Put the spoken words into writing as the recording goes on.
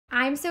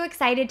I'm so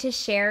excited to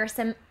share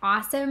some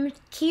awesome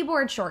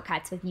keyboard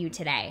shortcuts with you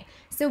today.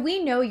 So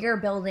we know you're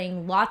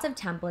building lots of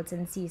templates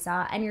in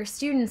Seesaw, and your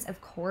students, of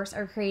course,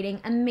 are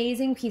creating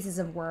amazing pieces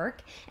of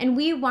work, and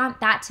we want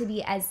that to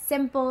be as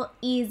simple,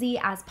 easy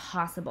as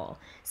possible.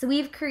 So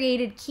we've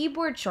created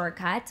keyboard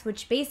shortcuts,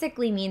 which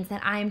basically means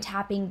that I'm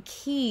tapping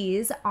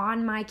keys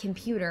on my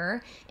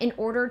computer in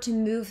order to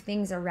move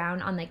things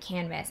around on the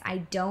canvas. I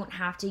don't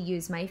have to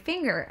use my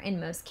finger in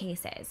most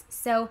cases.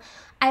 So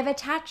I've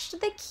attached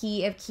the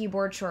key of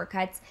keyboard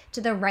shortcuts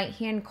to the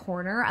right-hand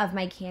corner of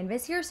my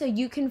canvas here so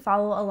you can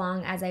follow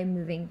along as I'm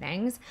moving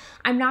things.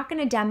 I'm not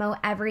going to demo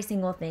every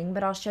single thing,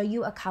 but I'll show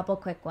you a couple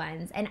quick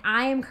ones. And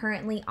I am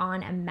currently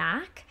on a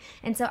Mac,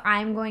 and so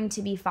I'm going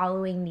to be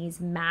following these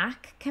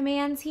Mac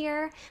commands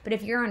here. But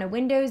if you're on a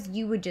Windows,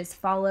 you would just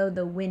follow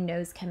the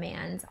Windows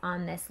commands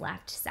on this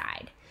left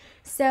side.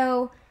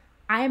 So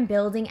I am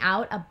building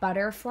out a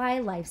butterfly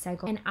life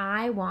cycle, and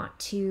I want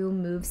to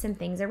move some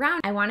things around.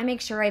 I want to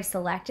make sure I've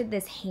selected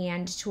this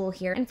hand tool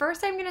here. And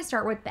first I'm going to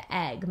start with the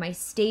egg, my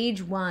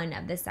stage 1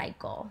 of the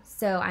cycle.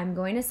 So I'm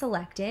going to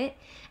select it,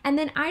 and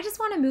then I just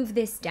want to move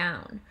this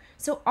down.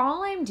 So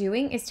all I'm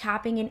doing is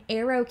tapping an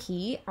arrow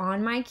key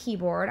on my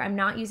keyboard. I'm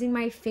not using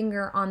my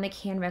finger on the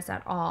canvas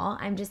at all.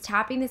 I'm just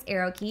tapping this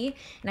arrow key,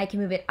 and I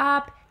can move it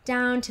up,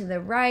 down, to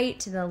the right,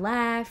 to the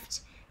left.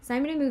 So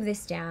I'm going to move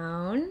this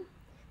down.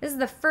 This is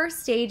the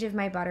first stage of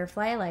my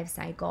butterfly life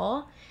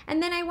cycle.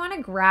 And then I want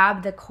to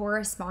grab the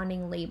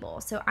corresponding label.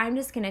 So I'm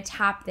just going to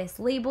tap this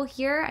label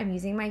here. I'm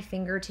using my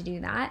finger to do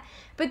that.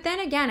 But then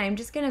again, I'm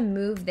just going to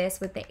move this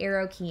with the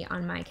arrow key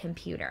on my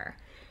computer.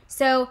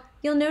 So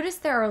you'll notice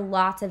there are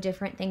lots of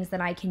different things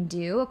that I can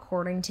do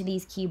according to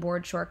these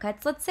keyboard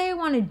shortcuts. Let's say I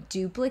want to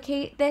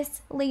duplicate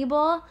this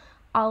label.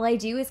 All I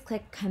do is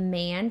click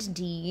Command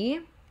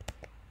D.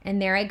 And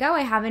there I go,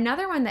 I have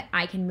another one that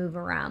I can move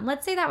around.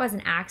 Let's say that was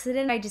an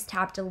accident, I just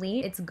tapped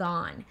delete, it's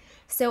gone.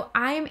 So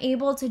I am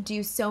able to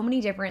do so many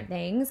different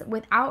things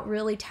without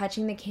really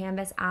touching the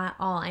canvas at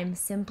all. I'm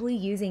simply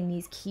using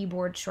these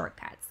keyboard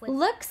shortcuts.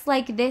 Looks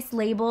like this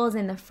label is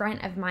in the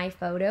front of my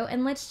photo,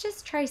 and let's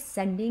just try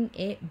sending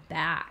it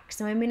back.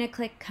 So I'm gonna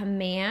click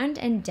Command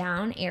and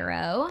down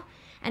arrow,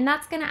 and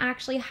that's gonna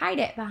actually hide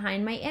it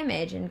behind my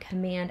image, and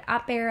Command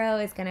up arrow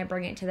is gonna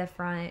bring it to the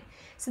front.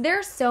 So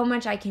there's so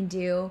much I can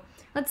do.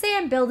 Let's say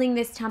I'm building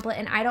this template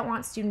and I don't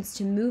want students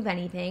to move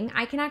anything.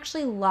 I can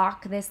actually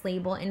lock this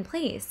label in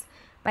place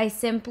by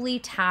simply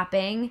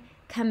tapping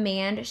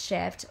Command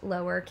Shift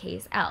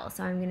lowercase l.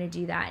 So I'm gonna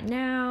do that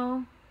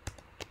now.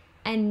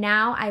 And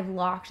now I've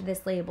locked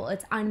this label,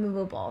 it's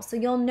unmovable. So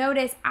you'll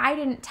notice I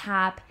didn't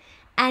tap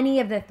any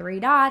of the 3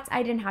 dots.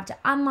 I didn't have to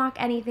unlock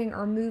anything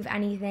or move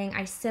anything.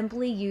 I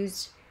simply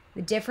used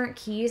the different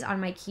keys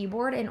on my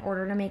keyboard in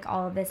order to make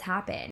all of this happen.